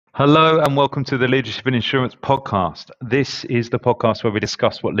Hello and welcome to the Leadership in Insurance podcast. This is the podcast where we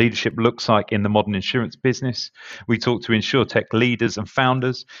discuss what leadership looks like in the modern insurance business. We talk to insurtech leaders and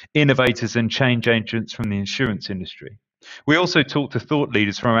founders, innovators and change agents from the insurance industry. We also talk to thought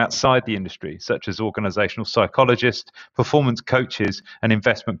leaders from outside the industry, such as organizational psychologists, performance coaches, and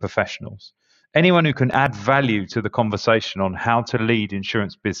investment professionals. Anyone who can add value to the conversation on how to lead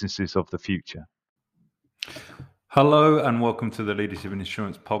insurance businesses of the future. Hello and welcome to the Leadership in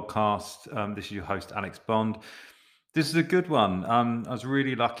Insurance podcast. This is your host, Alex Bond. This is a good one. I was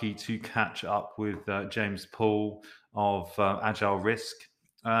really lucky to catch up with James Poole of Agile Risk.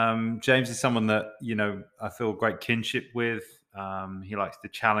 James is someone that, I feel great kinship with. He likes to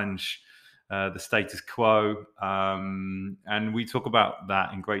challenge the status quo. And we talk about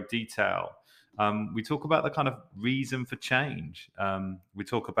that in great detail. We talk about the kind of reason for change. We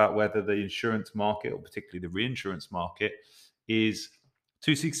talk about whether the insurance market, or particularly the reinsurance market, is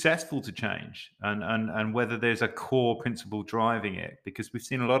too successful to change, and whether there's a core principle driving it. Because we've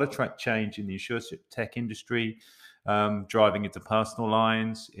seen a lot of change in the insurance tech industry, driving into personal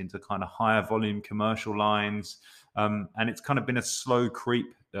lines, into kind of higher volume commercial lines, and it's kind of been a slow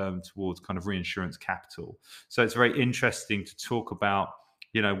creep towards kind of reinsurance capital. So it's very interesting to talk about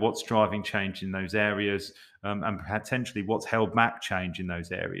what's driving change in those areas, and potentially what's held back change in those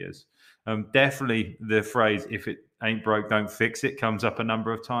areas. Definitely the phrase, if it ain't broke, don't fix it, comes up a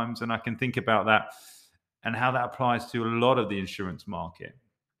number of times. And I can think about that and how that applies to a lot of the insurance market.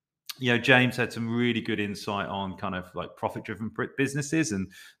 James had some really good insight on kind of like profit-driven businesses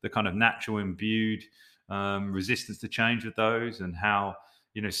and the kind of natural imbued resistance to change with those, and how,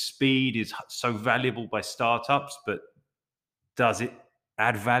 speed is so valuable by startups, but does it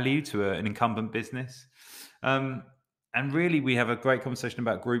add value to an incumbent business? And really, we have a great conversation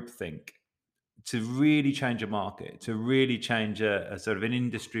about groupthink to really change a market, to really change a sort of an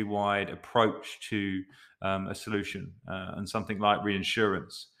industry-wide approach to a solution, and something like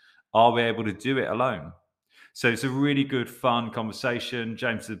reinsurance. Are we able to do it alone? So it's a really good, fun conversation.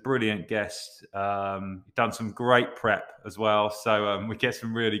 James is a brilliant guest. Done some great prep as well. So we get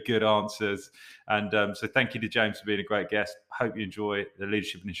some really good answers. And so thank you to James for being a great guest. Hope you enjoy the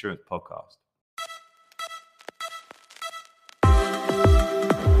Leadership in Insurance podcast.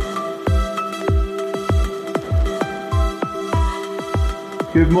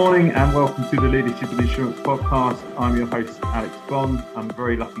 Good morning and welcome to the Leadership in Insurance podcast. I'm your host, Alex Bond. I'm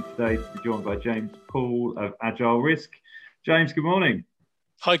very lucky today to be joined by James Poole of Agile Risk. James, good morning.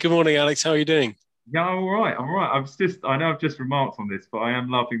 Hi, good morning, Alex. How are you doing? Yeah, I'm all right. I know I've just remarked on this, but I am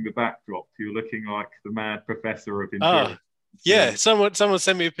loving the backdrop. You're looking like the mad professor of insurance. Yeah. Someone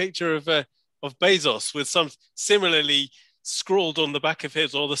sent me a picture of Bezos with some similarly scrawled on the back of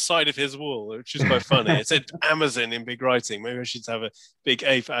his or the side of his wall, which is quite funny. It said Amazon in big writing. Maybe I should have a big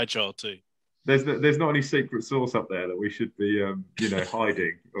A for Agile too. There's not any secret sauce up there that we should be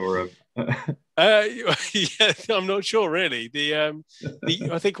hiding or yeah, I'm not sure really.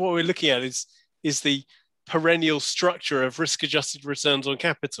 I think what we're looking at is the perennial structure of risk-adjusted returns on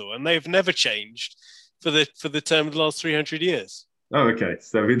capital, and they've never changed for the term of the last 300 years. Oh, okay.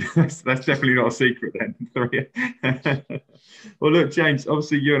 So that's definitely not a secret then. Well, look, James,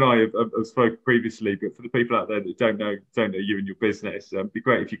 obviously you and I have spoken previously, but for the people out there that don't know you and your business, it'd be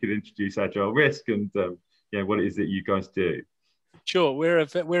great if you could introduce Agile Risk and what it is that you guys do. Sure. We're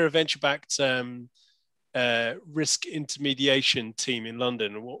a venture-backed risk intermediation team in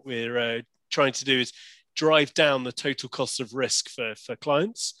London. And what we're trying to do is drive down the total cost of risk for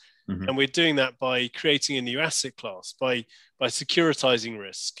clients. Mm-hmm. And we're doing that by creating a new asset class, by securitizing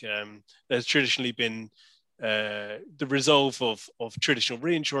risk. There's traditionally been the resolve of traditional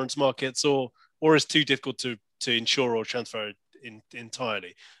reinsurance markets, or is too difficult to insure or transfer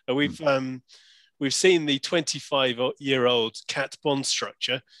entirely. We've seen the 25-year-old cat bond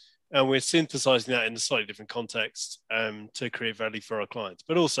structure, and we're synthesizing that in a slightly different context to create value for our clients,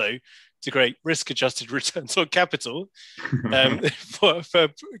 but also to create risk-adjusted returns on capital for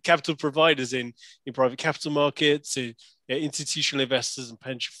capital providers in private capital markets, institutional investors and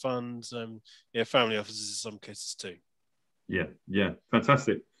pension funds, family offices in some cases too. Yeah,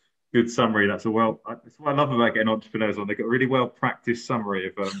 fantastic. Good summary. That's what I love about getting entrepreneurs on. They've got a really well-practiced summary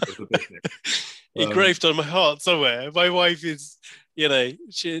of the business. Engraved on my heart somewhere. My wife is,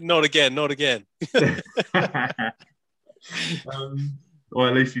 not again. Well,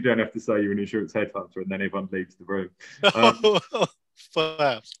 at least you don't have to say you're an insurance headhunter and then everyone leaves the room.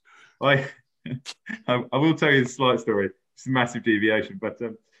 Perhaps. I will tell you a slight story. It's a massive deviation, but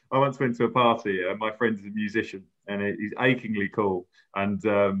I once went to a party. My friend is a musician, and he's achingly cool. And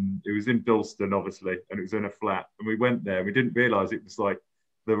it was in Dalston, obviously, and it was in a flat. And we went there. We didn't realise it was like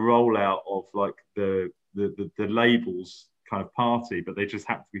the rollout of like the labels kind of party, but they just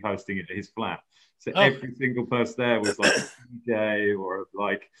happened to be hosting it at his flat. So every single person there was like a DJ or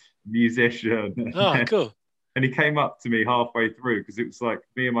like a musician. Oh, cool. And he came up to me halfway through because it was like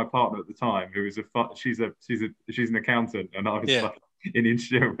me and my partner at the time, who was she's an accountant, and I was like in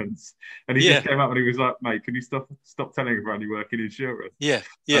insurance. And he just came up and he was like, "Mate, can you stop telling everyone you work in insurance? Yeah.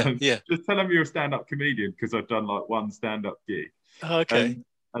 Just tell them you're a stand-up comedian," because I've done like one stand-up gig. Oh, okay.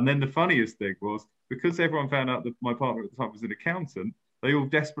 And then the funniest thing was, because everyone found out that my partner at the time was an accountant, they all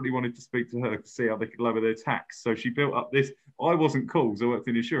desperately wanted to speak to her to see how they could lower their tax. So she built up this. I wasn't cool because I worked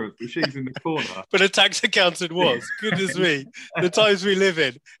in insurance, but she's in the corner. But a tax accountant was. Goodness me, the times we live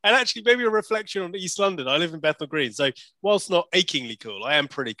in. And actually, maybe a reflection on East London. I live in Bethnal Green, so whilst not achingly cool, I am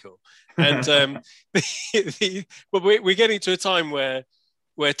pretty cool. And but we're getting to a time where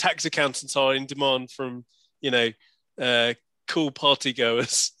tax accountants are in demand from cool party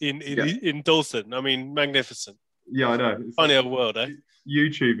goers in Dalston. I mean, magnificent. Yeah, I know. It's funny old world, eh?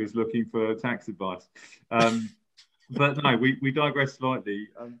 YouTubers looking for tax advice. But no, we digress slightly.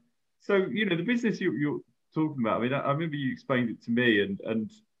 So, the business you're talking about, I mean, I remember you explained it to me,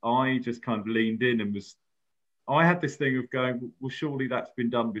 and I just kind of leaned in and I had this thing of going, well, surely that's been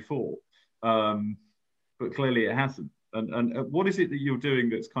done before. But clearly it hasn't. And what is it that you're doing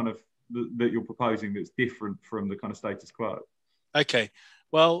that's kind of, that you're proposing that's different from the kind of status quo? Okay.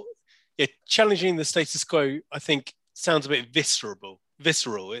 Well, challenging the status quo, I think, sounds a bit visceral.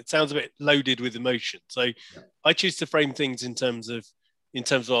 It sounds a bit loaded with emotion. So I choose to frame things in terms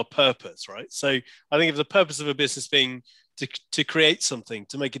of our purpose, right? So I think of the purpose of a business being to create something,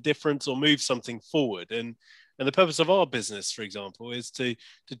 to make a difference or move something forward. And the purpose of our business, for example, is to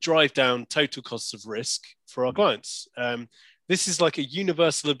drive down total costs of risk for our clients. This is like a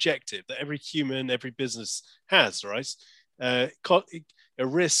universal objective that every human, every business has, right? A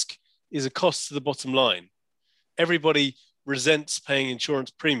risk is a cost to the bottom line. Everybody resents paying insurance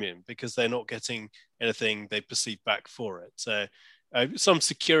premium because they're not getting anything they perceive back for it. So some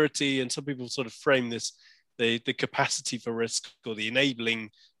security, and some people sort of frame this, the capacity for risk or the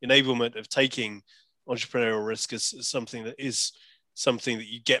enablement of taking entrepreneurial risk as something that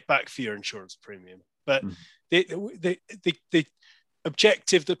you get back for your insurance premium. But the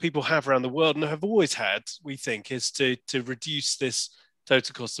objective that people have around the world and have always had, we think, is to reduce this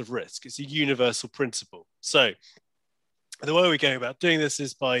total cost of risk. It's a universal principle. So the way we're going about doing this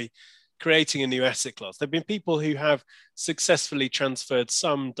is by creating a new asset class. There have been people who have successfully transferred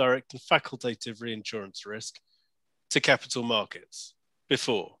some direct and facultative reinsurance risk to capital markets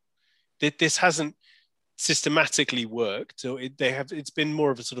before. This hasn't systematically worked. So it's been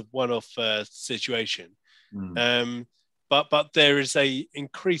more of a sort of one-off situation. But there is a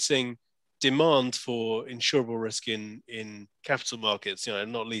increasing demand for insurable risk in capital markets,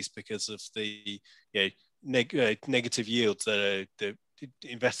 not least because of the negative yields that the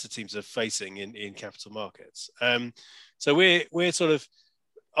investor teams are facing in capital markets. So we're sort of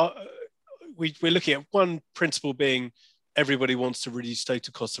we're looking at one principle being everybody wants to reduce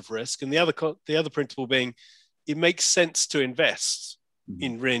total cost of risk, and the other principle being it makes sense to invest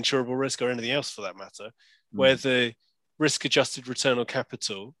in reinsurable risk or anything else for that matter, where the risk-adjusted return on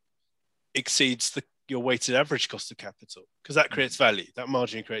capital exceeds your weighted average cost of capital, because that creates value. That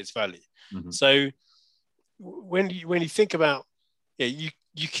margin creates value. So when you think about, you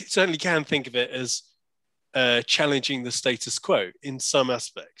certainly can think of it as challenging the status quo in some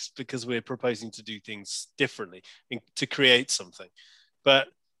aspects, because we're proposing to do things differently and to create something. But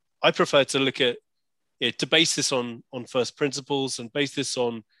I prefer to look at to base this on first principles and base this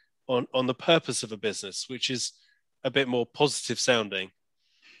on the purpose of a business, which is a bit more positive sounding.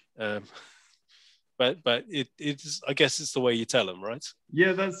 But it's I guess it's the way you tell them, right?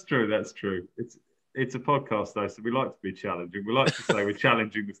 Yeah, that's true. It's a podcast though, so we like to be challenging. We like to say we're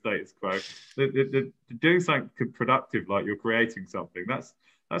challenging the status quo. Doing something productive, like you're creating something, that's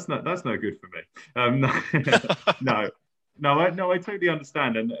no good for me. No, I totally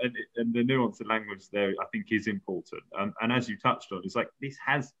understand, and the nuance of language there, I think, is important. And as you touched on, it's like this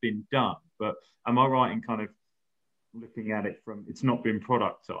has been done, but am I right in kind of looking at it from, it's not been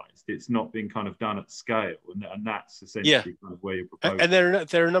productized, it's not been kind of done at scale, and that's essentially kind of where you're proposing. And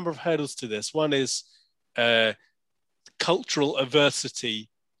there are a number of hurdles to this. One is cultural aversity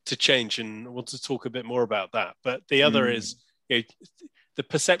to change, and I want to talk a bit more about that. But the other is the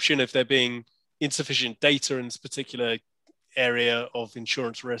perception of there being insufficient data in this particular area of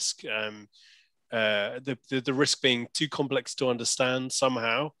insurance risk, the risk being too complex to understand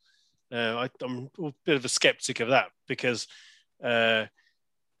somehow. I'm a bit of a skeptic of that, because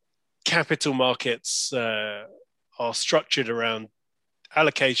capital markets are structured around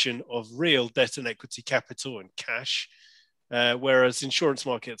allocation of real debt and equity capital and cash, whereas insurance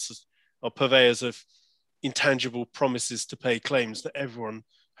markets are purveyors of intangible promises to pay claims that everyone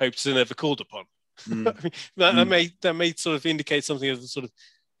hopes are never called upon. I mean, that may sort of indicate something of the sort of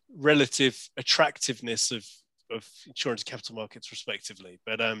relative attractiveness of insurance capital markets, respectively.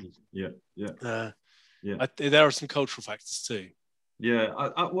 But there are some cultural factors too. Yeah,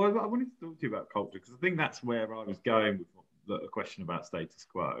 I wanted to talk to you about culture, because I think that's where I was going with a question about status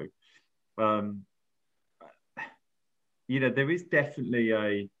quo. There is definitely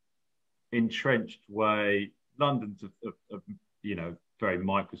a entrenched way. London's very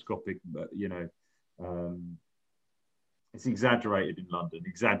microscopic, but it's exaggerated in London,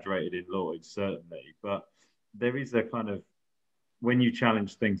 exaggerated in Lloyd's certainly, but there is a kind of, when you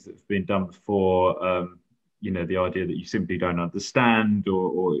challenge things that have been done before, the idea that you simply don't understand,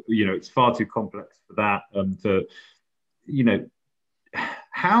 or it's far too complex for that.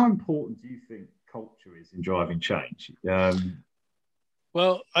 How important do you think culture is in driving change?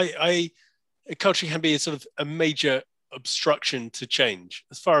 Well, culture can be a sort of a major obstruction to change.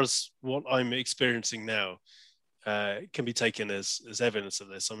 As far as what I'm experiencing now, can be taken as evidence of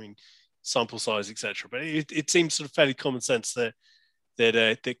this. I mean, sample size, etc. But it seems sort of fairly common sense that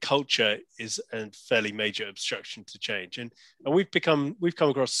culture is a fairly major obstruction to change, and we've come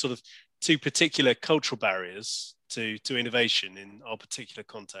across sort of two particular cultural barriers to innovation in our particular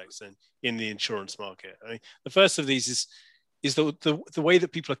context and in the insurance market. I mean, the first of these is the way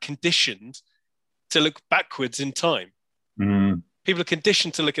that people are conditioned to look backwards in time. Mm. People are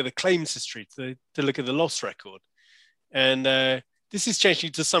conditioned to look at the claims history, to look at the loss record, and this is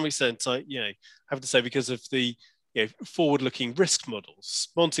changing to some extent. I have to say, because of the forward-looking risk models.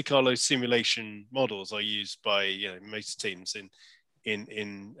 Monte Carlo simulation models are used by most teams in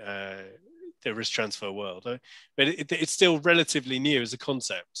the risk transfer world, but it's still relatively new as a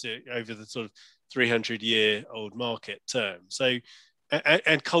concept over the sort of 300-year-old market term. So,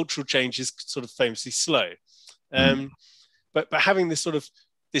 and cultural change is sort of famously slow. But having this sort of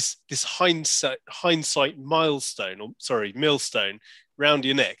this hindsight millstone round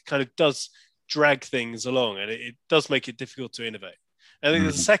your neck kind of does drag things along, and it does make it difficult to innovate. I think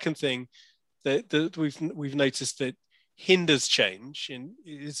there's a second thing that we've noticed that hinders change, and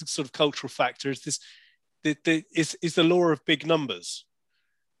is a sort of cultural factor, is the law of big numbers.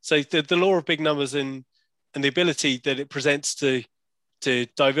 So the law of big numbers and the ability that it presents to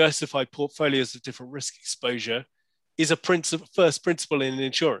diversify portfolios of different risk exposure is a first principle in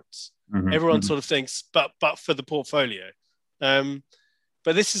insurance. Everyone sort of thinks, but for the portfolio.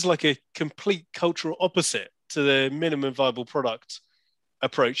 But this is like a complete cultural opposite to the minimum viable product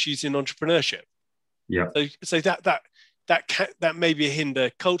approach used in entrepreneurship. Yeah. So that may be a hinder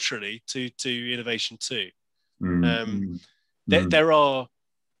culturally to innovation too. There are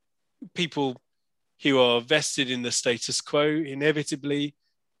people who are vested in the status quo inevitably,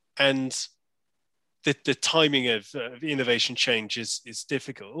 and the timing of innovation change is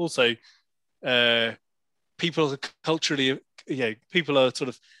difficult. Also, people are culturally, people are sort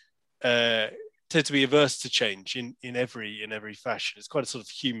of tend to be averse to change in every fashion. It's quite a sort of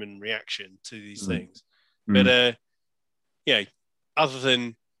human reaction to these things. But other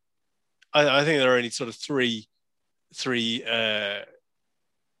than, I think there are only sort of three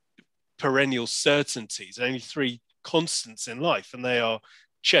perennial certainties, only three constants in life, and they are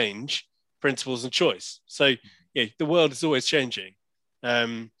change, principles, and choice. So the world is always changing.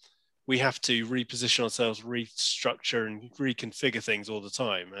 We have to reposition ourselves, restructure, and reconfigure things all the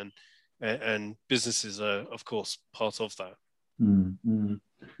time, and businesses are, of course, part of that. No,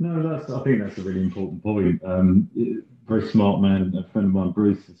 I think that's a really important point. Very smart man, a friend of mine,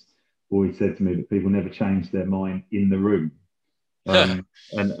 Bruce, has always said to me that people never change their mind in the room. And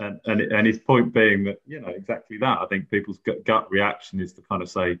his point being that, exactly that. I think people's gut reaction is to kind of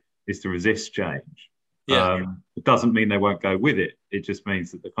say, is to resist change. It doesn't mean they won't go with it. It just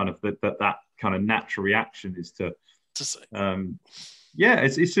means that the kind of that kind of natural reaction is to say,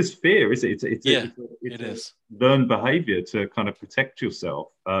 it's just fear, is it? It's learned behavior to kind of protect yourself.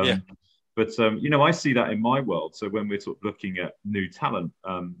 But I see that in my world. So when we're sort of looking at new talent,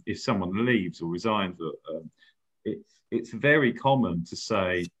 if someone leaves or resigns, it's very common to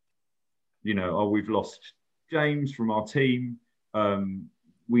say, we've lost James from our team.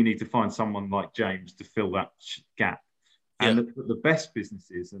 We need to find someone like James to fill that gap. And the best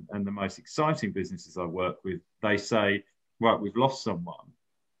businesses and the most exciting businesses I work with, they say, right, we've lost someone.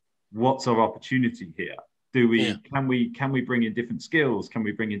 What's our opportunity here? Can we bring in different skills? Can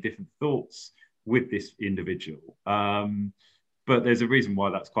we bring in different thoughts with this individual? But but there's a reason why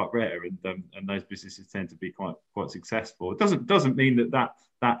that's quite rare, and those businesses tend to be quite successful. It doesn't mean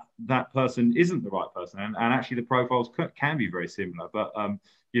that person isn't the right person, and actually the profiles can be very similar, but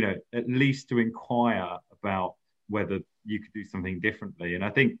at least to inquire about whether you could do something differently. And I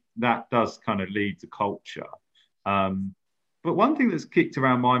think that does kind of lead to culture. But one thing that's kicked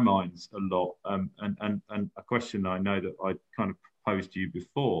around my minds a lot, and a question I know that I kind of posed to you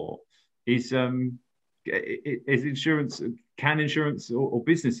before, is insurance, can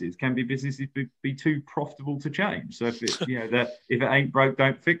businesses be too profitable to change? So if it ain't broke,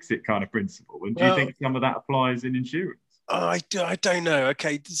 don't fix it kind of principle. And do you think some of that applies in insurance? I don't know.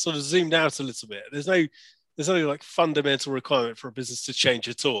 Okay, sort of zoomed out a little bit. There's no like fundamental requirement for a business to change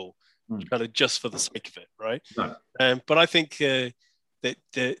at all, kind of just for the sake of it, right? No. But I think that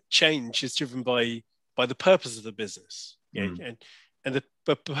the change is driven by the purpose of the business, and the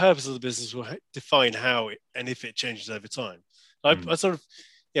purpose of the business will define how and if it changes over time. I sort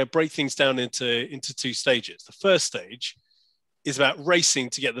of break things down into two stages. The first stage is about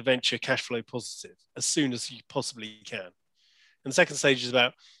racing to get the venture cash flow positive as soon as you possibly can. And the second stage is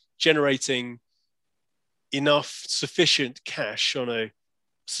about generating enough sufficient cash on a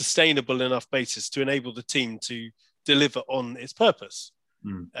sustainable enough basis to enable the team to deliver on its purpose.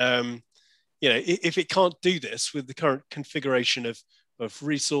 If it can't do this with the current configuration of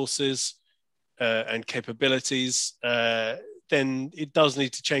resources and capabilities, then it does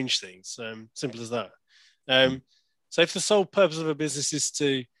need to change things. Simple as that. So if the sole purpose of a business is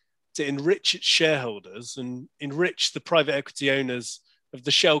to enrich its shareholders and enrich the private equity owners of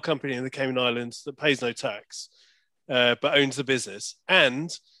the shell company in the Cayman Islands that pays no tax, but owns the business, and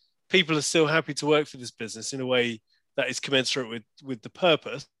people are still happy to work for this business in a way that is commensurate with the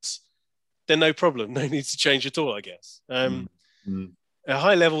purpose, then no problem, no need to change at all, I guess.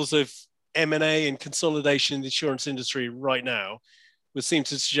 High levels of M&A and consolidation in the insurance industry right now would seem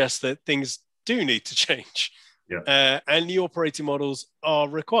to suggest that things do need to change. And new operating models are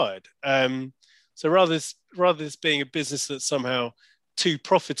required. So rather this being a business that's somehow too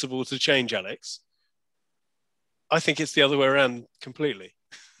profitable to change, Alex, I think it's the other way around completely.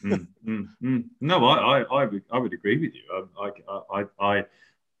 No, I would agree with you.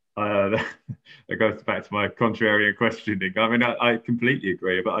 It goes back to my contrarian questioning. I mean, I completely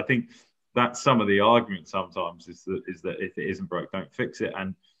agree, but I think that's some of the argument sometimes is that if it isn't broke, don't fix it,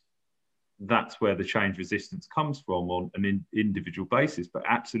 and that's where the change resistance comes from on an individual basis. But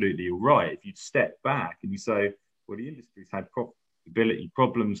absolutely, you're right. If you step back and you say, well, the industry's had profitability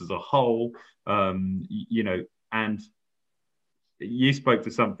problems as a whole, and you spoke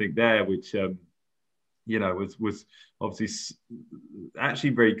to something there which was obviously actually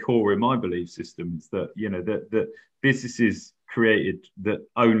very core in my belief system, is that that businesses created that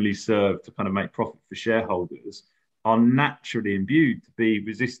only serve to kind of make profit for shareholders are naturally imbued to be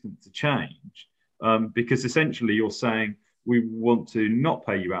resistant to change, because essentially you're saying we want to not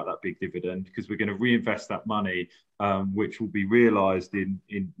pay you out that big dividend because we're going to reinvest that money, which will be realized in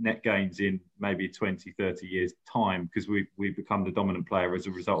net gains in maybe 20, 30 years time, because we become the dominant player as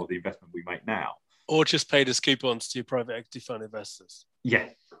a result of the investment we make now. Or just paid as coupons to your private equity fund investors. Yeah.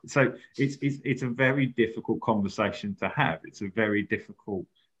 So it's a very difficult conversation to have. It's a very difficult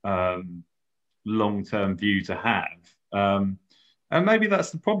long-term view to have. And maybe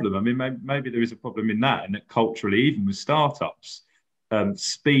that's the problem. I mean, maybe there is a problem in that, and that culturally, even with startups,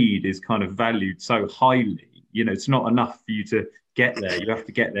 speed is kind of valued so highly. It's not enough for you to get there. You have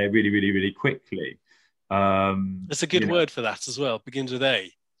to get there really, really, really quickly. There's a good word for that as well. Begins with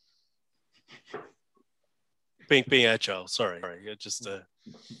A. Being agile. Sorry, just.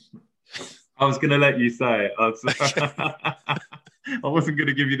 I was going to let you say it. I wasn't going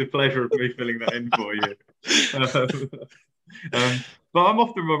to give you the pleasure of me filling that in for you. But I'm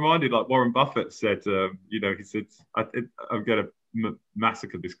often reminded, like Warren Buffett said, he said, I'm going to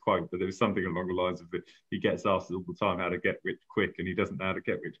massacre this quote, but there was something along the lines of it. He gets asked all the time how to get rich quick, and he doesn't know how to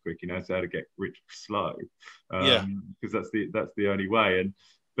get rich quick. He knows how to get rich slow, because that's the only way.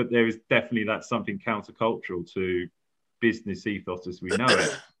 But there is definitely something countercultural to business ethos as we know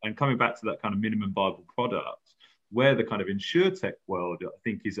it. And coming back to that kind of minimum viable product, where the kind of insurtech world, I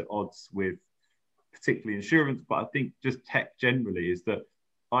think, is at odds with particularly insurance, but I think just tech generally, is that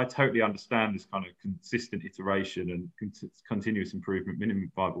I totally understand this kind of consistent iteration and continuous improvement, minimum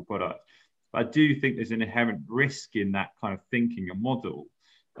viable product. But I do think there's an inherent risk in that kind of thinking and model,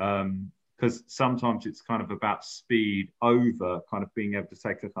 because sometimes it's kind of about speed over kind of being able to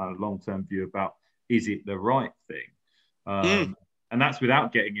take a kind of long-term view about, is it the right thing? And that's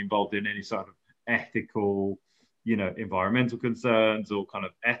without getting involved in any sort of ethical environmental concerns or kind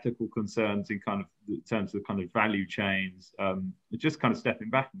of ethical concerns in kind of terms of kind of value chains. Just kind of stepping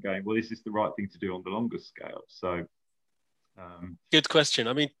back and going, well, is this the right thing to do on the longer scale? So, good question.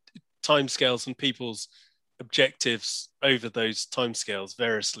 I mean, timescales and people's objectives over those timescales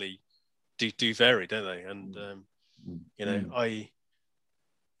variously do vary, don't they? And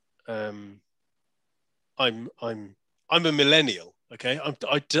I'm a millennial. Okay,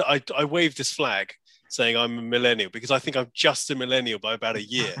 I wave this flag saying I'm a millennial because I think I'm just a millennial by about a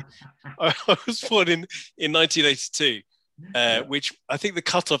year. I was born in 1982, which I think the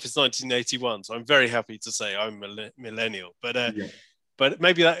cutoff is 1981. So I'm very happy to say I'm a millennial. But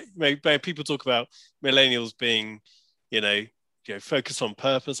maybe people talk about millennials being, focused on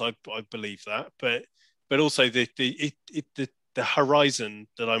purpose. I believe that, but also the horizon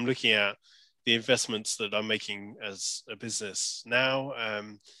that I'm looking at, the investments that I'm making as a business now,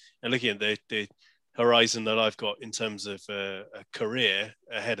 and looking at the horizon that I've got in terms of a career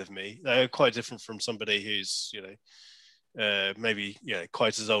ahead of me, they're quite different from somebody who's maybe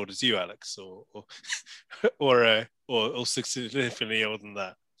quite as old as you, Alex, or significantly older than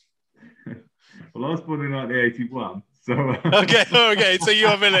that. Well, I was born in 1981, so okay, so you're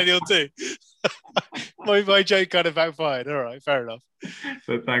a millennial too. my joke kind of backfired. All right, fair enough.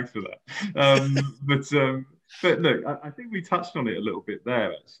 So thanks for that. But look, I think we touched on it a little bit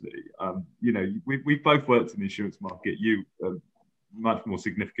there. Actually, we've both worked in the insurance market. You much more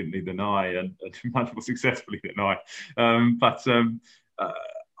significantly than I, and much more successfully than I.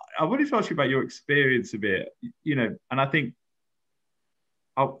 I wanted to ask you about your experience a bit. And I think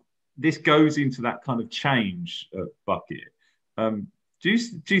this goes into that kind of change bucket. Do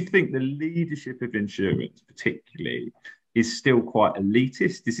you think the leadership of insurance, particularly, is still quite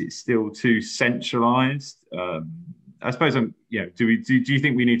elitist? Is it still too centralized? I suppose do you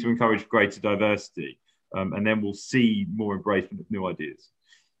think we need to encourage greater diversity, and then we'll see more embracement of new ideas?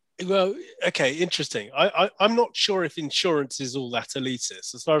 Well, okay, interesting. I'm not sure if insurance is all that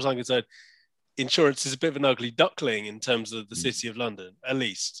elitist. As far as I'm concerned, insurance is a bit of an ugly duckling in terms of the City of London, at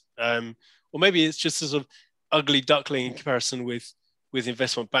least. Or maybe it's just a sort of ugly duckling in comparison with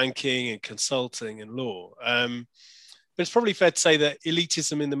investment banking and consulting and law. But it's probably fair to say that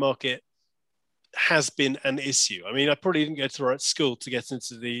elitism in the market has been an issue. I mean, I probably didn't go to the right school to get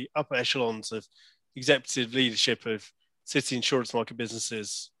into the upper echelons of executive leadership of city insurance market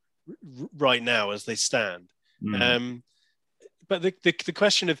businesses right now as they stand. But the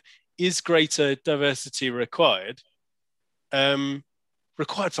question of, is greater diversity required?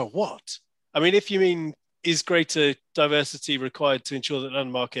 Required for what? I mean, if you mean, is greater diversity required to ensure that the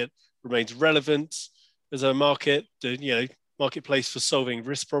London market remains relevant as a market, marketplace for solving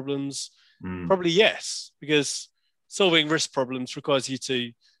risk problems? Probably yes, because solving risk problems requires you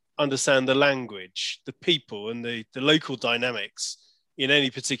to understand the language, the people, and the local dynamics in any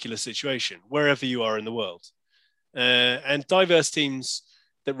particular situation, wherever you are in the world. And diverse teams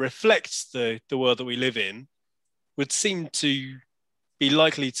that reflect the world that we live in would seem to be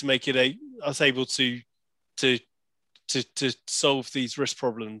likely to make us able to solve these risk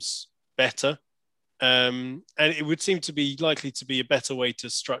problems better. And it would seem to be likely to be a better way to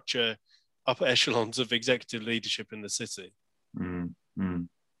structure upper echelons of executive leadership in the city.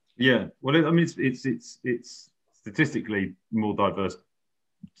 Yeah, well, I mean, it's statistically more diverse.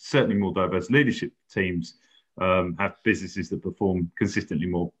 Certainly, more diverse leadership teams have businesses that perform consistently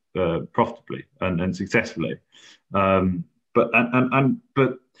more profitably and successfully. But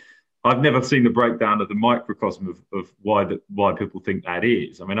I've never seen the breakdown of the microcosm of why people think that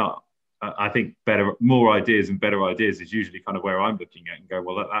is. I mean, I think more ideas and better ideas is usually kind of where I'm looking at and go,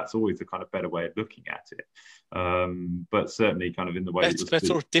 well, that's always the kind of better way of looking at it. But certainly kind of in the way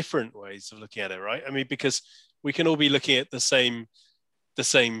better or different ways of looking at it, right? I mean, because we can all be looking at the same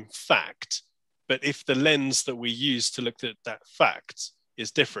fact, but if the lens that we use to look at that fact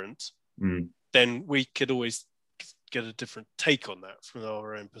is different, then we could always get a different take on that from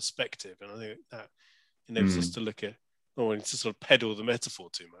our own perspective. And I think that enables us to look at, I don't want to sort of peddle the metaphor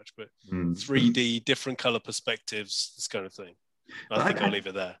too much, but 3D, different color perspectives, this kind of thing. I think I'll leave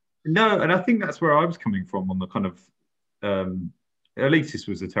it there. No, and I think that's where I was coming from on the kind of elitist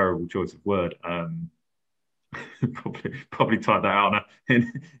was a terrible choice of word. Probably typed that out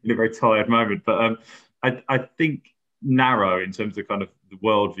in a very tired moment. But I think narrow in terms of kind of the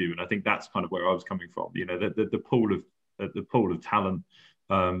worldview, and I think that's kind of where I was coming from. The pool of talent,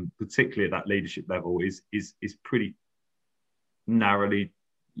 particularly at that leadership level, is pretty narrowly,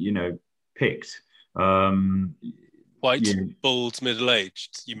 picked. White, bald,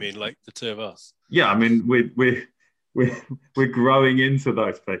 middle-aged. You mean like the two of us? Yeah, I mean we're growing into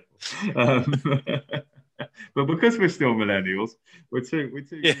those people. But because we're still millennials, we're too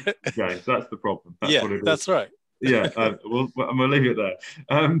Yeah. James. That's the problem. That's Yeah, what it is. that's right. Yeah, I'm gonna leave it there.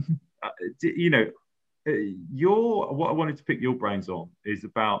 You know, what I wanted to pick your brains on is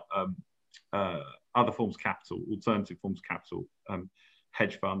about other forms of capital, alternative forms of capital,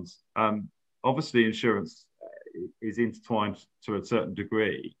 hedge funds. Obviously, insurance is intertwined to a certain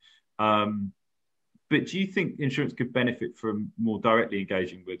degree. But do you think insurance could benefit from more directly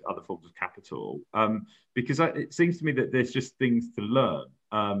engaging with other forms of capital? Because it seems to me that there's just things to learn,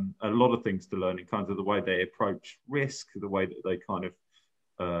 a lot of things to learn in kind of the way they approach risk, the way that they kind of,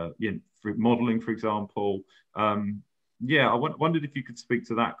 for modeling, for example. I wondered if you could speak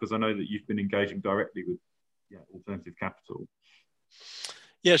to that, because I know that you've been engaging directly with alternative capital.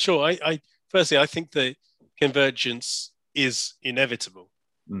 Yeah, sure. Firstly, I think that convergence is inevitable.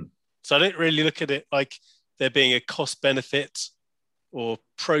 So I don't really look at it like there being a cost benefit or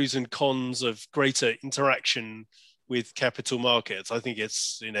pros and cons of greater interaction with capital markets. I think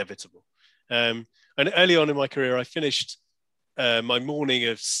it's inevitable. And early on in my career, I finished my morning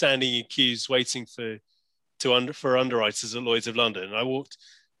of standing in queues waiting for underwriters at Lloyd's of London. And I walked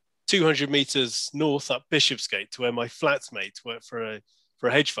 200 meters north up Bishopsgate to where my flatmate worked for a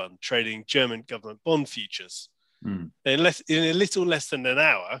hedge fund trading German government bond futures. In a little less than an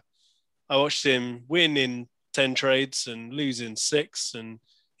hour, I watched him win in 10 trades and lose in 6, and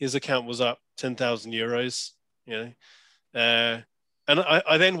his account was up 10,000 euros. And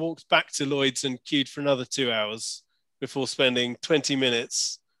I then walked back to Lloyd's and queued for another 2 hours before spending 20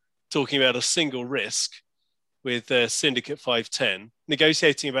 minutes talking about a single risk with Syndicate 510,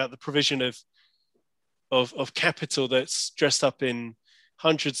 negotiating about the provision of capital that's dressed up in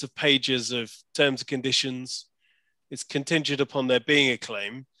hundreds of pages of terms and conditions. It's contingent upon there being a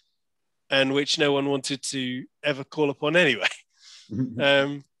claim, and which no one wanted to ever call upon anyway.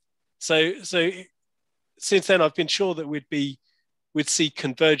 So since then, I've been sure that we'd see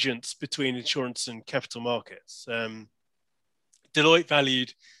convergence between insurance and capital markets. Deloitte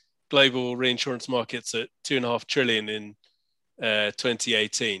valued global reinsurance markets at 2.5 trillion in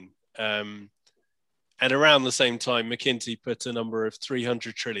 2018. And around the same time, McKinsey put a number of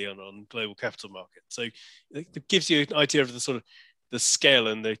 300 trillion on global capital markets. So it gives you an idea of the sort of the scale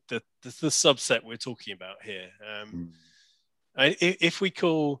and the subset we're talking about here. If we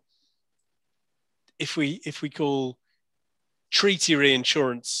call treaty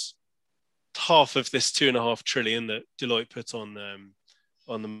reinsurance half of this 2.5 trillion that Deloitte put on the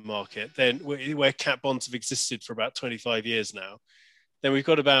market, then where cat bonds have existed for about 25 years now, then we've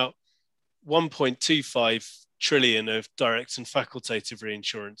got about 1.25 trillion of direct and facultative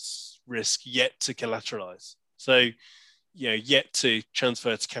reinsurance risk yet to collateralize. So, yet to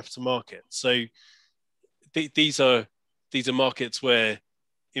transfer to capital markets. So these are markets where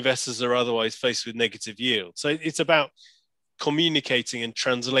investors are otherwise faced with negative yield. So it's about communicating and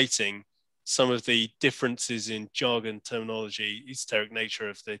translating some of the differences in jargon, terminology, esoteric nature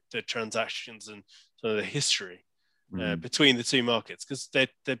of the transactions and sort of the history between the two markets, because they're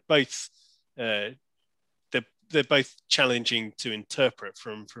both challenging to interpret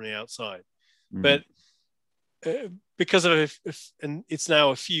from the outside. But because and it's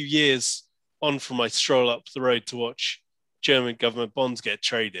now a few years on from my stroll up the road to watch German government bonds get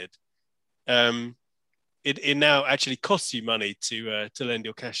traded, it now actually costs you money to lend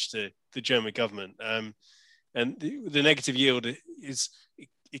your cash to the German government, and the negative yield is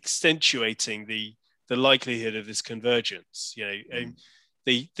accentuating the likelihood of this convergence.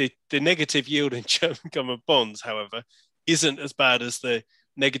 The negative yield in German government bonds, however, isn't as bad as the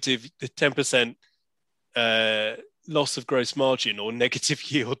 10% loss of gross margin or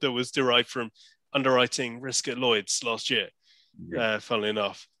negative yield that was derived from underwriting risk at Lloyd's last year. Funnily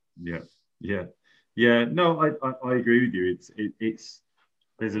enough. No, I agree with you. It's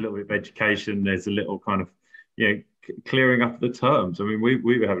there's a little bit of education. There's a little kind of clearing up the terms. I mean,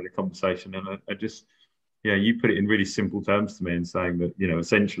 we were having a conversation, and I just you put it in really simple terms to me and saying that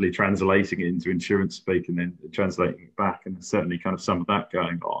essentially translating it into insurance speak and then translating it back, and certainly kind of some of that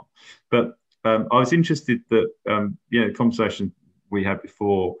going on. But I was interested that the conversation we had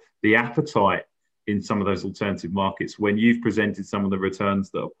before, the appetite in some of those alternative markets, when you've presented some of the returns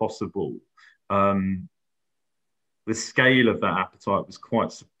that are possible, the scale of that appetite was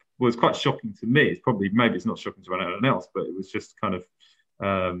quite shocking to me. Maybe it's not shocking to anyone else, but it was just kind of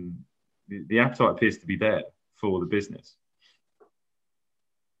the appetite appears to be there for the business.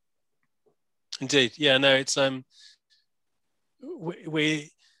 Indeed, no, it's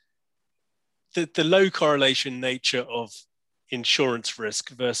the low correlation nature of insurance risk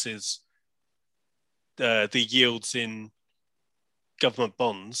versus the yields in government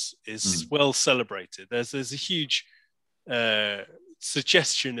bonds is well celebrated. There's a huge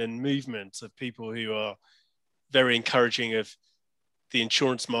suggestion and movement of people who are very encouraging of the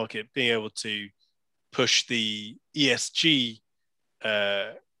insurance market being able to push the ESG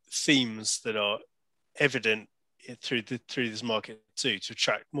themes that are evident through this market too, to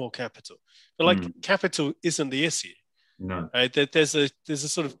attract more capital. But like capital isn't the issue. No, there's a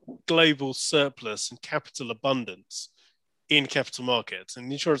sort of global surplus and capital abundance in capital markets, and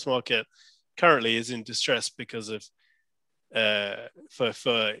the insurance market currently is in distress because of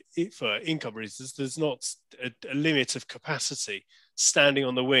for income reasons. There's not a limit of capacity standing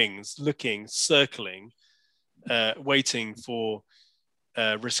on the wings, looking, circling, waiting for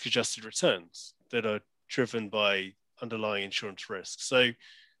risk-adjusted returns that are driven by underlying insurance risk. So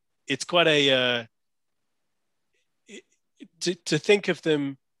it's quite a to think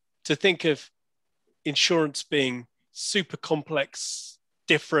of insurance being super complex,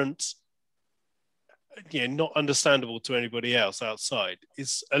 different, not understandable to anybody else outside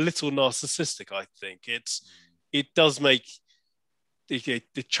is a little narcissistic. I think it does make the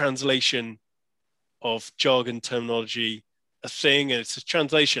translation of jargon terminology a thing, and it's a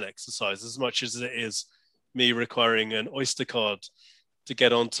translation exercise as much as it is me requiring an Oyster card to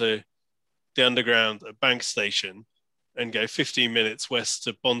get onto the underground at Bank Station and go 15 minutes west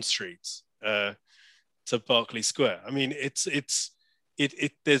to Bond Street to Berkeley Square. I mean, it's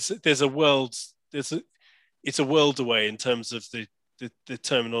a world away in terms of the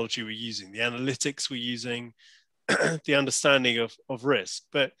terminology we're using, the analytics we're using, the understanding of risk.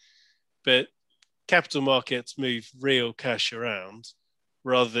 But capital markets move real cash around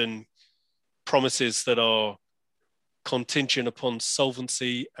rather than promises that are contingent upon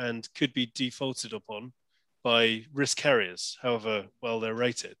solvency and could be defaulted upon by risk carriers, however well they're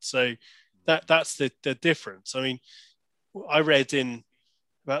rated. So that's the difference. I mean, I read in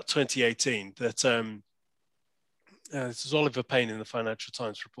about 2018 that this was Oliver Payne in the Financial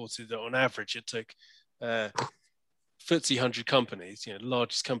Times reported that on average it took FTSE 100 companies,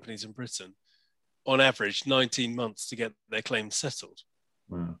 largest companies in Britain, on average 19 months to get their claims settled.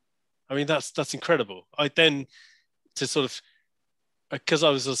 Wow. I mean, that's incredible. I then, to sort of, because I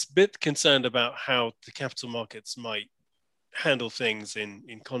was a bit concerned about how the capital markets might handle things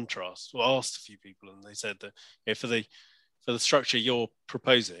in contrast. Well, I asked a few people and they said that for the structure you're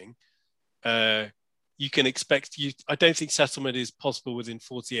proposing, you can expect, I don't think settlement is possible within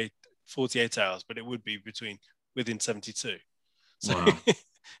 48 hours, but it would be within 72. So, wow.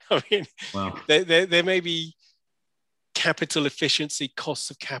 I mean, wow. there may be capital efficiency,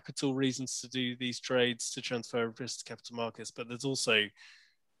 costs of capital reasons to do these trades, to transfer risk to capital markets, but there's also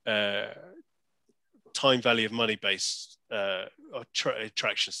time value of money based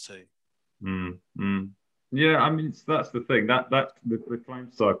attractions too. Yeah, I mean, that's the thing, that the claim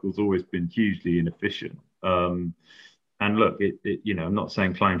cycle's always been hugely inefficient. And look, I'm not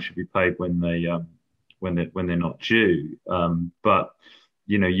saying claims should be paid when they're not due, but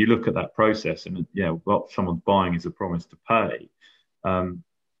you look at that process and what someone's buying is a promise to pay.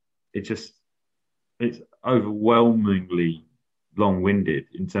 It's overwhelmingly long-winded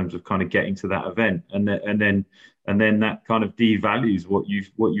in terms of kind of getting to that event, and then that kind of devalues what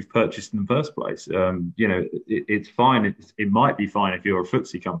you've purchased in the first place. It's fine. It might be fine if you're a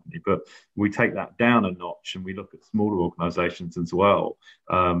FTSE company, but we take that down a notch and we look at smaller organisations as well.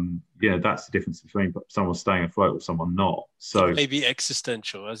 That's the difference between someone staying afloat or someone not. So it may be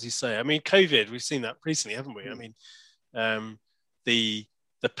existential, as you say. I mean, COVID, we've seen that recently, haven't we? I mean, the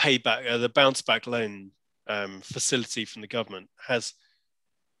payback, the bounce back loan facility from the government has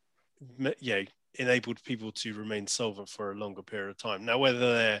enabled people to remain solvent for a longer period of time. Now,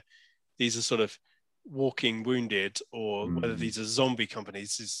 whether these are sort of walking wounded or whether these are zombie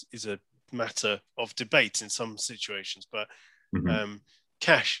companies is a matter of debate in some situations. But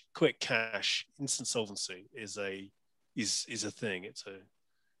quick cash, instant solvency is a thing. It's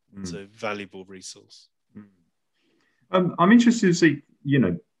a valuable resource. I'm interested to see,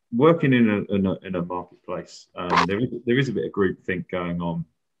 working in a marketplace, there is a bit of groupthink going on.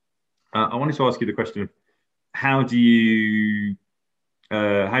 I wanted to ask you the question of how do you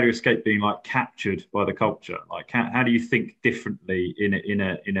escape being like captured by the culture? Like how do you think differently in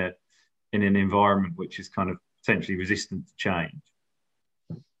an environment which is kind of potentially resistant to change?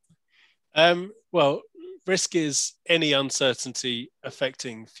 Well, risk is any uncertainty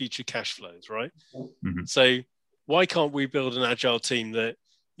affecting future cash flows, right? Mm-hmm. So why can't we build an agile team that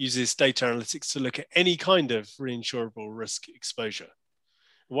uses data analytics to look at any kind of reinsurable risk exposure?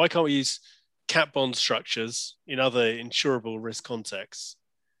 Why can't we use cat bond structures in other insurable risk contexts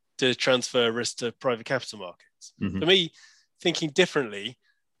to transfer risk to private capital markets? Mm-hmm. For me, thinking differently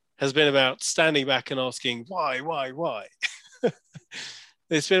has been about standing back and asking why.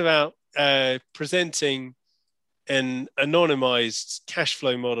 It's been about presenting an anonymized cash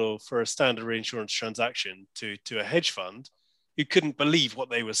flow model for a standard reinsurance transaction to a hedge fund who couldn't believe what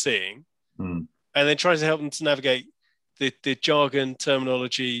they were seeing, and then trying to help them to navigate the jargon,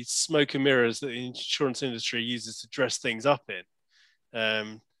 terminology, smoke and mirrors that the insurance industry uses to dress things up in.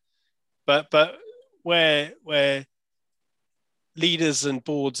 But where leaders and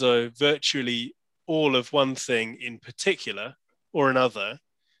boards are virtually all of one thing in particular or another,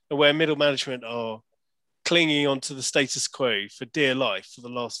 and where middle management are clinging onto the status quo for dear life for the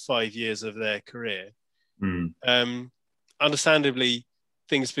last 5 years of their career, understandably,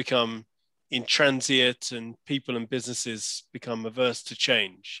 things become intransient and people and businesses become averse to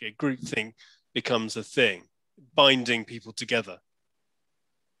change. Groupthink becomes a thing, binding people together.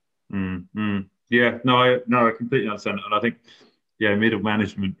 Yeah, no, I completely understand. And I think, middle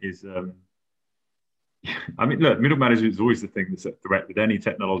management is, I mean, look, middle management is always the thing that's a threat with any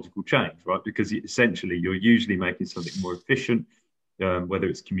technological change, right? Because essentially you're usually making something more efficient, whether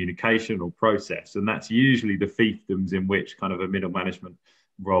it's communication or process. And that's usually the fiefdoms in which kind of a middle management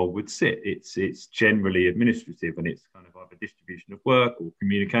role would sit. It's generally administrative, and it's kind of either distribution of work or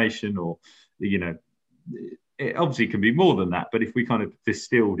communication, or, it obviously can be more than that. But if we kind of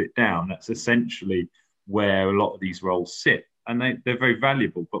distilled it down, that's essentially where a lot of these roles sit. And they're very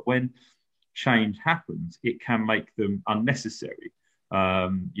valuable. But when change happens, it can make them unnecessary.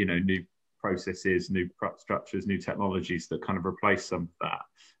 New processes, new structures, new technologies that kind of replace some of that.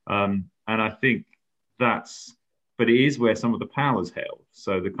 And I think but it is where some of the power's held.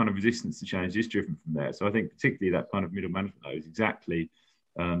 So the kind of resistance to change is driven from there. So I think particularly that kind of middle management, though, is exactly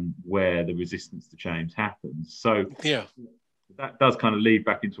where the resistance to change happens. So that does kind of lead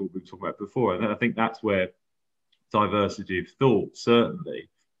back into what we were talking about before. And I think that's where diversity of thought, certainly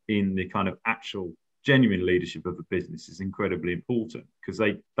in the kind of actual genuine leadership of a business, is incredibly important, because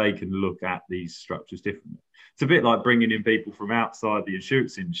they can look at these structures differently. It's a bit like bringing in people from outside the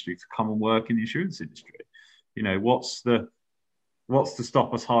insurance industry to come and work in the insurance industry. What's to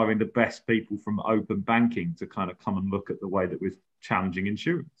stop us hiring the best people from open banking to kind of come and look at the way that we're challenging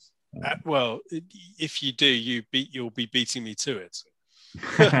insurance? Well, if you do, you'll be beating me to it.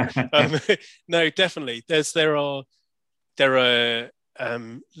 No, definitely. There are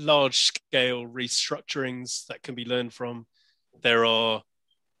large-scale restructurings that can be learned from. There are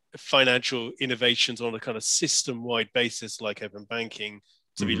financial innovations on a kind of system-wide basis, like open banking,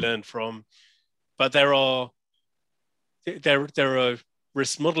 to be learned from. But there are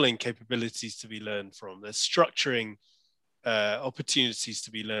risk modeling capabilities to be learned from. There's structuring opportunities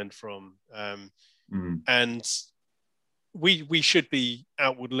to be learned from, and we should be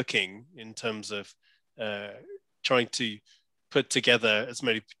outward looking in terms of trying to put together as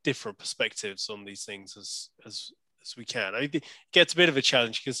many different perspectives on these things as we can. It gets a bit of a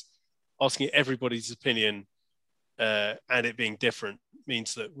challenge, because asking everybody's opinion and it being different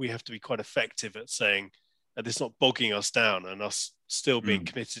means that we have to be quite effective at saying this not bogging us down and us still being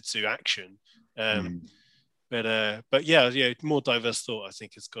committed to action. But more diverse thought, I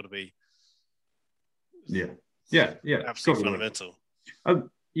think, has got to be absolutely fundamental. I was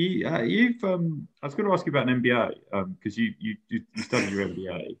going to ask you about an MBA, because you studied your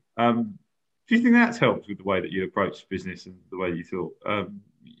MBA. Do you think that's helped with the way that you approach business and the way you thought?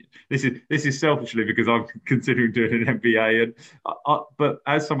 This is selfishly because I'm considering doing an MBA, and but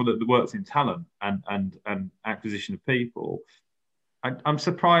as someone that works in talent and acquisition of people, I'm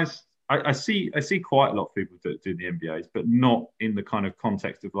surprised. I see quite a lot of people that do the MBAs, but not in the kind of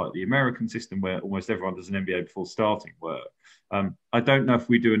context of like the American system, where almost everyone does an MBA before starting work. I don't know if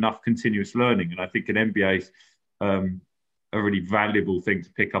we do enough continuous learning, and I think an MBA is a really valuable thing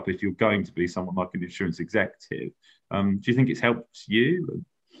to pick up if you're going to be someone like an insurance executive. Do you think it's helped you?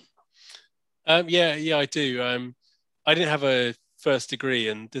 Yeah, I do. I didn't have a first degree,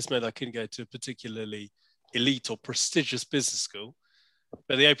 and this meant I couldn't go to a particularly elite or prestigious business school.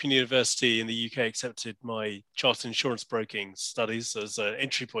 But the Open University in the UK accepted my chartered insurance broking studies as an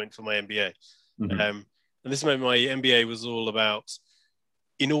entry point for my MBA. And this meant my MBA was all about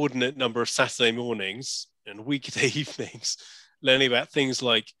inordinate number of Saturday mornings and weekday evenings, learning about things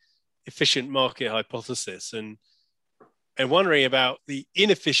like efficient market hypothesis and wondering about the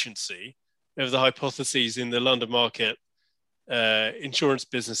inefficiency of the hypotheses in the London market insurance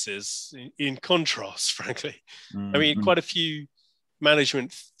businesses in contrast, frankly. I mean, quite a few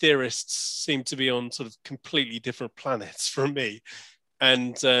management theorists seem to be on sort of completely different planets from me.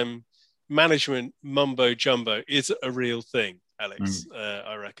 And management mumbo jumbo is a real thing, Alex,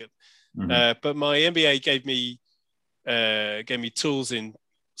 I reckon. But my MBA gave me gave me tools in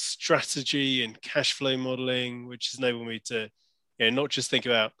strategy and cash flow modeling, which has enabled me to, not just think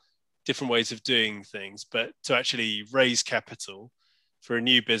about different ways of doing things, but to actually raise capital for a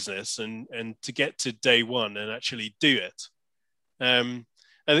new business and to get to day one and actually do it. And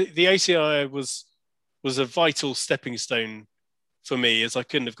the ACI was a vital stepping stone for me, as I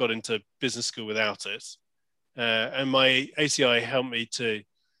couldn't have got into business school without it. And my ACI helped me to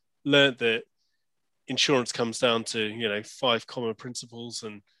learn that insurance comes down to 5 common principles,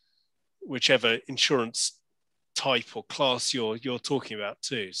 and whichever insurance type or class you're talking about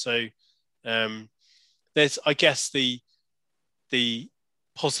too. So there's, I guess, the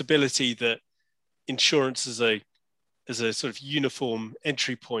possibility that insurance as a sort of uniform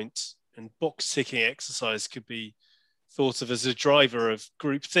entry point and box ticking exercise could be thought of as a driver of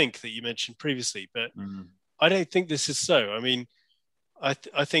groupthink that you mentioned previously, but I don't think this is so. I mean,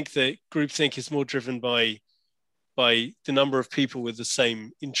 I think that groupthink is more driven by the number of people with the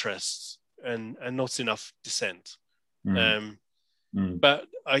same interests and not enough dissent. But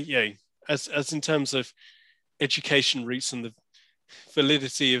as in terms of education routes and the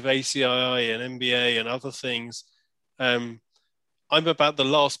validity of ACII and MBA and other things, I'm about the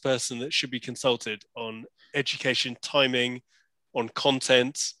last person that should be consulted on education timing, on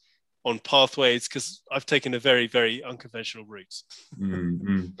content, on pathways, because I've taken a very, very unconventional route.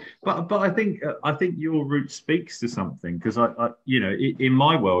 But I think your route speaks to something, because I in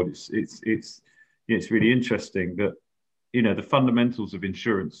my world it's really interesting that the fundamentals of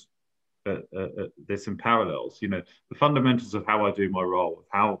insurance, there's some parallels. The fundamentals of how I do my role,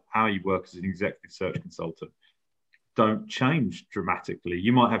 of how you work as an executive search consultant, don't change dramatically.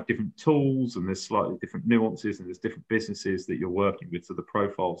 You might have different tools, and there's slightly different nuances, and there's different businesses that you're working with, so the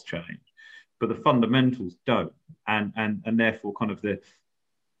profiles change, but the fundamentals don't, and therefore kind of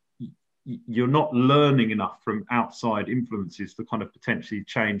you're not learning enough from outside influences to kind of potentially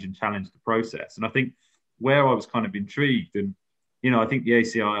change and challenge the process. And I think where I was kind of intrigued, and I think the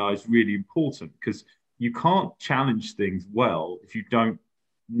ACII is really important, because you can't challenge things well if you don't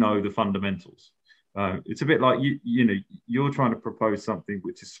know the fundamentals. It's a bit like you're trying to propose something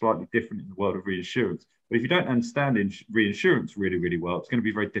which is slightly different in the world of reinsurance. But if you don't understand reinsurance really, really well, it's going to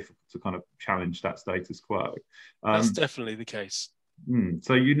be very difficult to kind of challenge that status quo. That's definitely the case.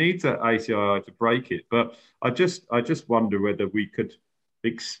 So you need to ACII to break it. But I just wonder whether we could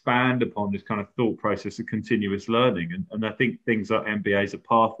expand upon this kind of thought process of continuous learning. And I think things like MBAs are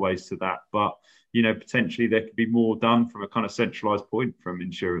pathways to that. But, potentially there could be more done from a kind of centralized point from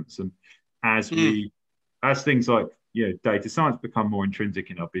insurance. And as things like data science become more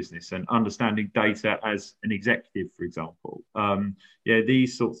intrinsic in our business, and understanding data as an executive, for example,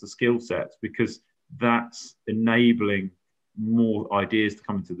 these sorts of skill sets, because that's enabling more ideas to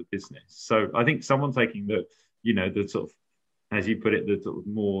come into the business. So I think someone taking the sort of, as you put it, the sort of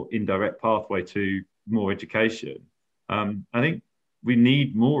more indirect pathway to more education, I think we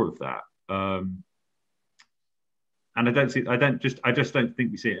need more of that. And I just don't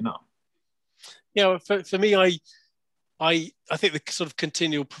think we see it enough. For me, I think the sort of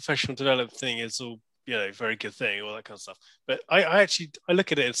continual professional development thing is all, very good thing, all that kind of stuff. But I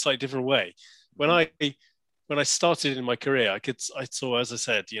look at it in a slightly different way. When I started in my career, I saw, as I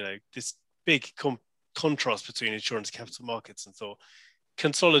said, this big contrast between insurance and capital markets, and thought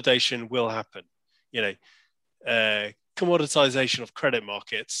consolidation will happen. Commoditization of credit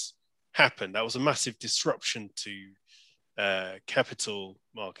markets happened. That was a massive disruption to capital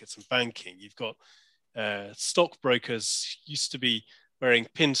markets and banking. You've got stockbrokers used to be wearing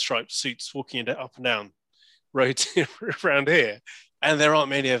pinstripe suits walking up and down roads around here, and there aren't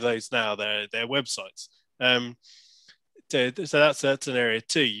many of those now. They're websites. So that's an area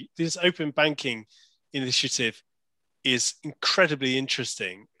too. This open banking initiative is incredibly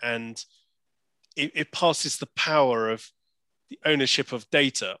interesting, and it passes the power of the ownership of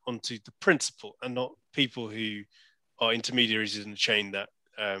data onto the principal, and not people who are intermediaries in the chain that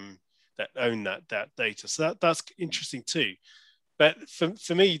own that data. So that's interesting too. But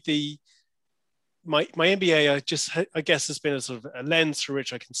for me, my MBA, I guess, has been a sort of a lens through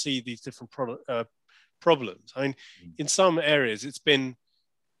which I can see these different problems. I mean, in some areas, it's been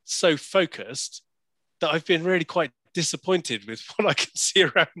so focused that I've been really quite disappointed with what I can see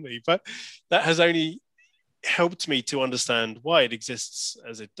around me. But that has only helped me to understand why it exists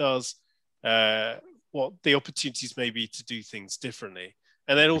as it does, what the opportunities may be to do things differently,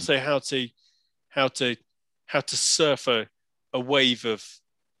 and then also how to surf a wave of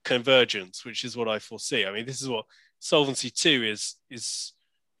convergence, which is what I foresee. I mean, this is what Solvency II is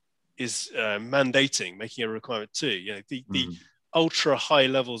mandating, making a requirement too. The ultra high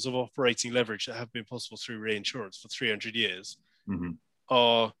levels of operating leverage that have been possible through reinsurance for 300 years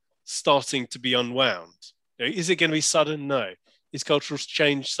are starting to be unwound. Is it going to be sudden? No. Is cultural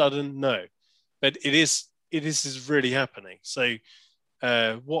change sudden? No. But it is really happening. So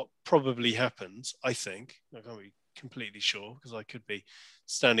what probably happens, I think, I can't be completely sure because I could be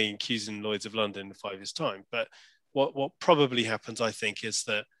standing in queues in Lloyd's of London in 5 years' time, but what probably happens, I think, is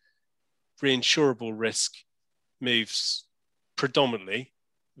that reinsurable risk moves predominantly,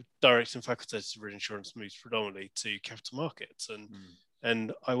 direct and facultative reinsurance moves predominantly to capital markets,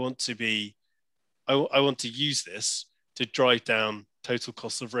 and I want to use this to drive down total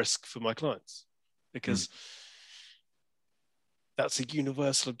cost of risk for my clients, because that's a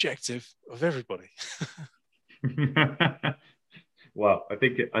universal objective of everybody. Well, I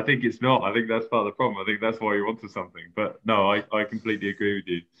think it's not. I think that's part of the problem. I think that's why you wanted something. But no, I completely agree with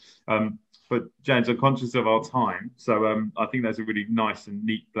you. But James, I'm conscious of our time, so I think that's a really nice and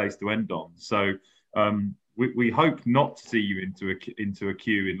neat place to end on. So we hope not to see you into a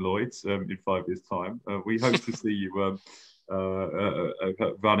queue in Lloyd's in 5 years' time. We hope to see you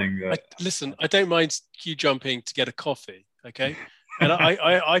running. Listen, I don't mind queue jumping to get a coffee. Okay, and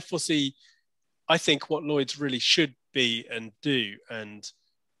I foresee. I think what Lloyd's really should be and do and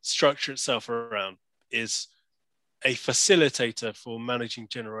structure itself around is a facilitator for managing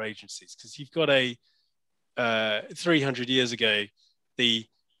general agencies, because you've got 300 years ago, the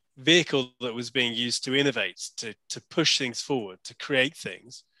vehicle that was being used to innovate, to push things forward, to create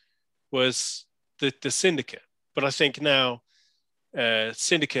things, was the syndicate. But I think now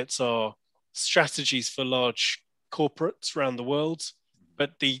syndicates are strategies for large corporates around the world,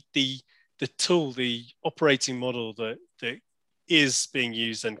 but the tool, the operating model that is being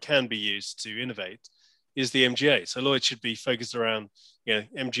used and can be used to innovate is the MGA. So Lloyd should be focused around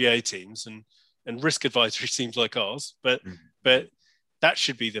MGA teams and risk advisory teams like ours, but that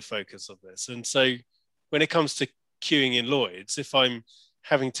should be the focus of this. And so when it comes to queuing in Lloyd's, if I'm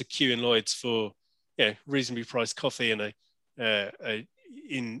having to queue in Lloyd's for reasonably priced coffee and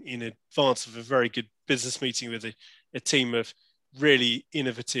in advance of a very good business meeting with a team of really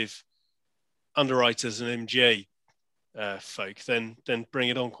innovative underwriters and MGA folk, then bring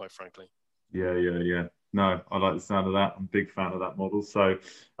it on, quite frankly. Yeah. No, I like the sound of that. I'm a big fan of that model. So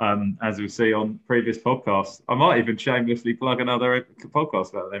as we see on previous podcasts, I might even shamelessly plug another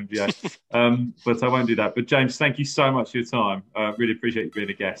podcast about MGA, but I won't do that. But James, thank you so much for your time. Really appreciate you being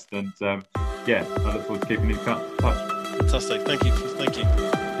a guest. And I look forward to keeping in touch. Fantastic. Thank you.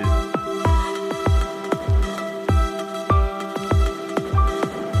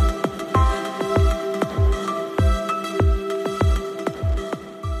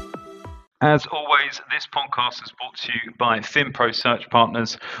 As always, this podcast is brought to you by FinPro Search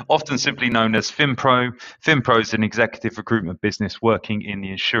Partners, often simply known as FinPro. FinPro is an executive recruitment business working in the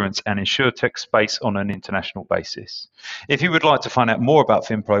insurance and insurtech space on an international basis. If you would like to find out more about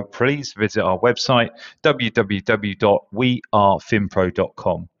FinPro, please visit our website,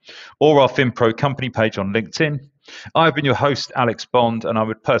 www.wearefinpro.com, or our FinPro company page on LinkedIn. I've been your host, Alex Bond, and I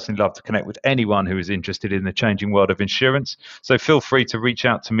would personally love to connect with anyone who is interested in the changing world of insurance. So feel free to reach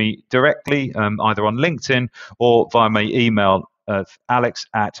out to me directly, either on LinkedIn or via my email of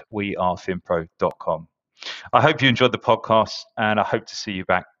alex@wearefinpro.com. I hope you enjoyed the podcast, and I hope to see you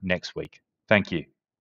back next week. Thank you.